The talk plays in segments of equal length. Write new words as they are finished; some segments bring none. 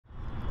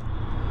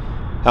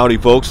Howdy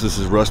folks, this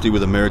is Rusty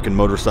with American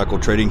Motorcycle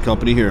Trading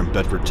Company here in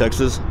Bedford,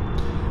 Texas.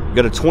 We've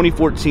got a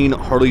 2014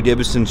 Harley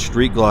Davidson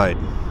Street Glide.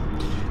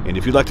 And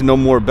if you'd like to know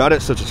more about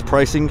it, such as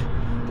pricing,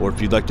 or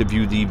if you'd like to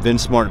view the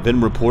VinSmart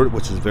VIN report,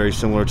 which is very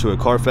similar to a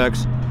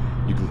Carfax,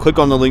 you can click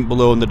on the link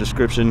below in the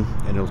description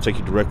and it'll take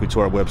you directly to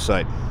our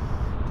website.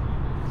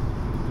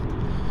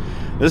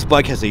 This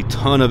bike has a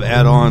ton of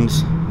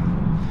add-ons.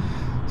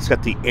 It's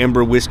got the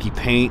amber whiskey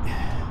paint,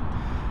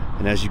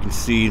 and as you can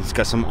see, it's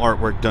got some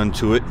artwork done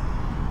to it.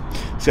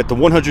 It's got the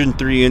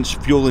 103-inch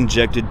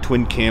fuel-injected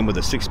twin cam with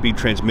a 6-speed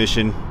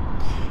transmission.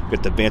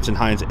 Got the Vance &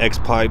 Hines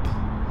X-pipe,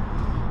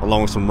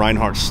 along with some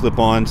Reinhardt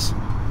slip-ons.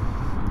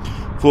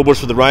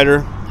 Floorboards for the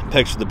rider,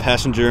 pegs for the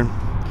passenger.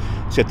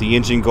 It's got the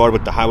engine guard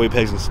with the highway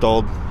pegs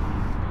installed.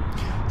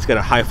 It's got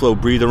a high-flow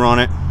breather on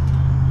it.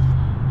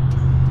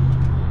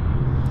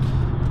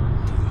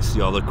 You can see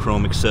all the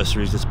chrome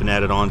accessories that's been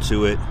added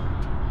onto it.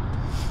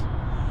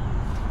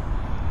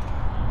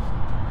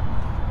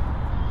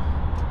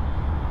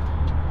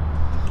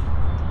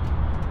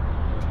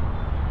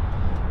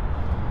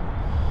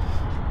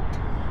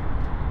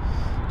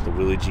 The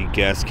Willie G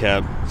gas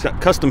cap. It's got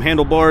custom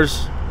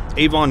handlebars,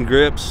 Avon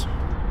grips,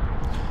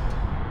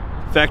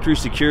 factory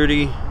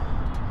security,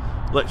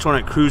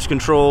 electronic cruise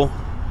control,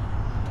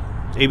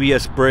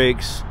 ABS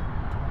brakes.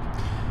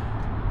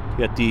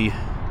 You got the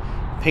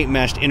paint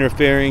matched inner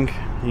fairing,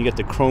 and you got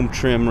the chrome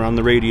trim around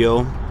the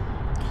radio.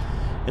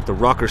 Got the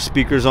rocker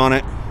speakers on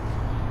it.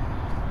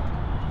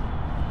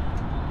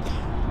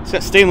 It's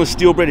got stainless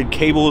steel braided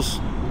cables.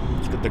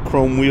 It's got the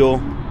chrome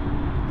wheel.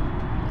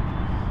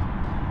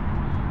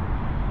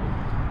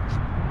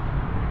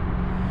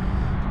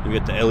 You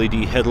get the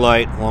LED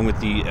headlight along with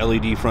the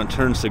LED front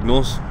turn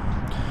signals.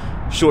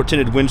 Short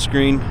tinted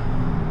windscreen,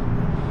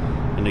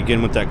 and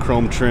again with that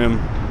chrome trim.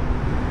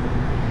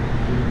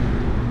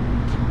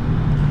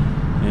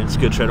 And it's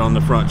good tread on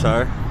the front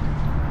tire.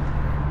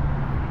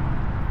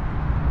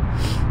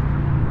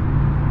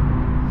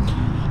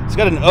 It's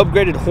got an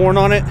upgraded horn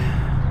on it.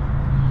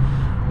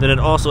 Then it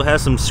also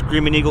has some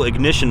Screaming Eagle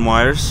ignition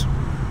wires.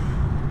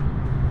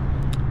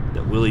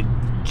 That Willie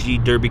G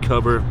derby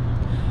cover.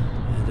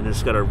 And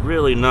it's got a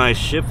really nice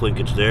shift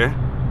linkage there.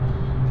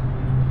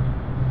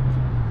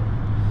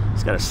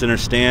 It's got a center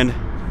stand.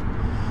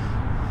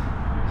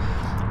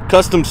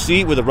 Custom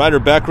seat with a rider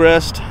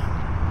backrest.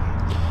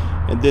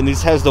 And then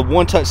this has the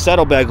one-touch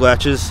saddlebag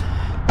latches.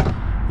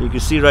 You can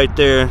see right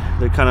there,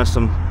 they're kind of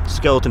some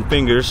skeleton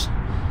fingers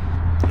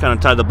to kind of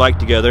tie the bike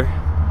together.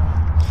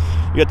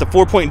 You got the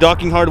 4-point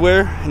docking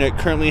hardware, and it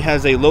currently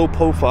has a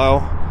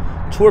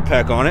low-profile tour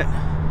pack on it.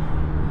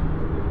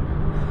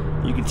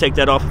 You can take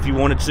that off if you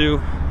wanted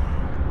to.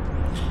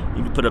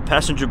 You can put a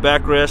passenger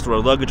backrest or a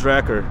luggage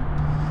rack, or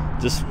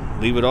just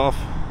leave it off.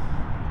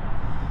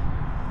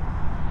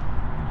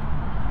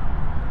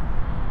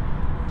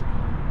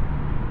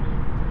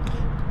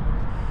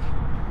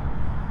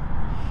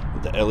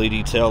 With the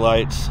LED tail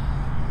lights.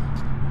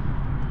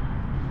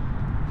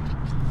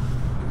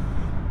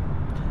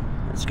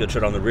 Let's go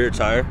tread on the rear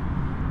tire.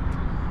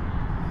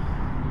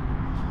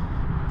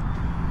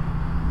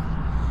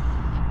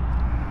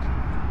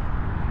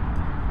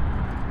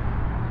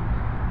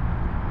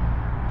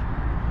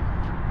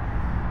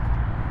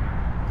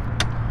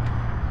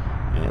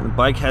 And the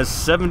bike has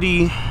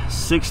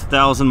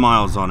 76,000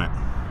 miles on it.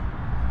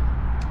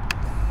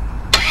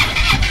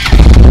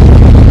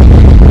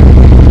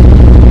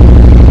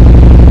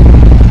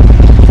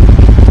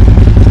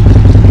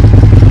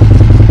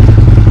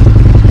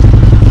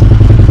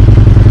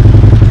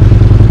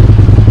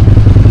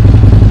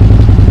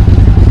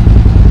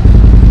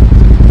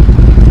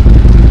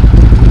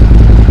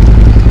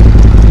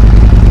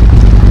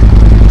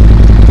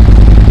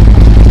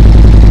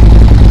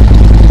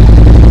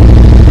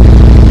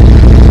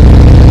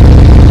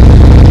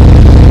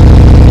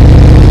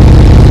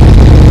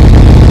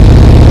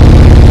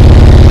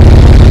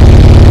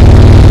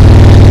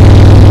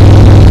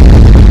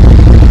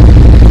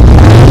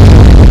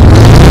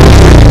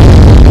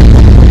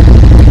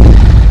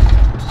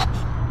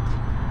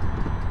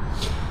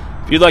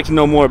 If you'd like to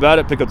know more about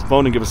it, pick up the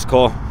phone and give us a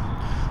call.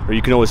 Or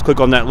you can always click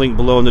on that link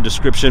below in the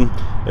description.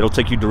 It'll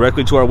take you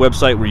directly to our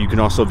website, where you can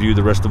also view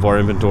the rest of our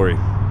inventory.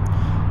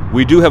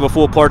 We do have a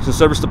full parts and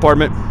service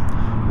department.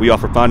 We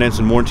offer finance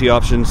and warranty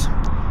options.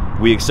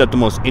 We accept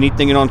almost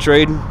anything in on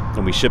trade,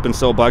 and we ship and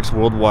sell bikes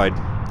worldwide.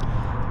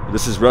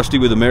 This is Rusty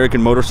with American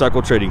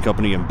Motorcycle Trading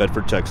Company in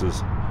Bedford,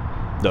 Texas.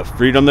 The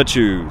freedom to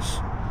choose.